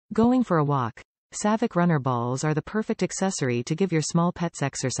Going for a walk. Savic Runner Balls are the perfect accessory to give your small pets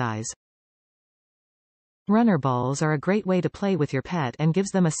exercise. Runner balls are a great way to play with your pet and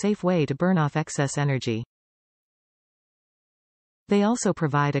gives them a safe way to burn off excess energy. They also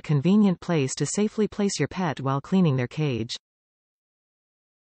provide a convenient place to safely place your pet while cleaning their cage.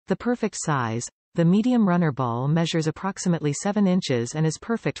 The perfect size. The medium runner ball measures approximately 7 inches and is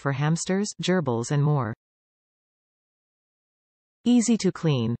perfect for hamsters, gerbils and more. Easy to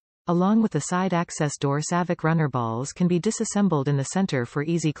clean. Along with the side access door, Savic Runner Balls can be disassembled in the center for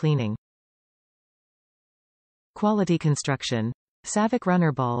easy cleaning. Quality construction. Savic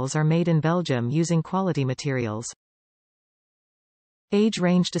Runner Balls are made in Belgium using quality materials. Age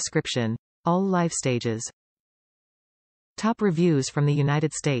range description. All life stages. Top reviews from the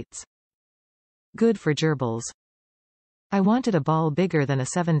United States. Good for gerbils. I wanted a ball bigger than a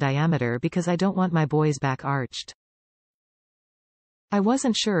 7 diameter because I don't want my boy's back arched. I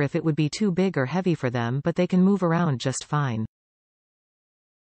wasn't sure if it would be too big or heavy for them, but they can move around just fine.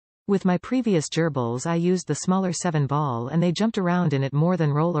 With my previous gerbils I used the smaller 7 ball and they jumped around in it more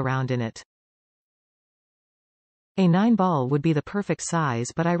than roll around in it. A 9 ball would be the perfect size,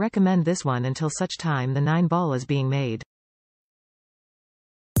 but I recommend this one until such time the 9 ball is being made.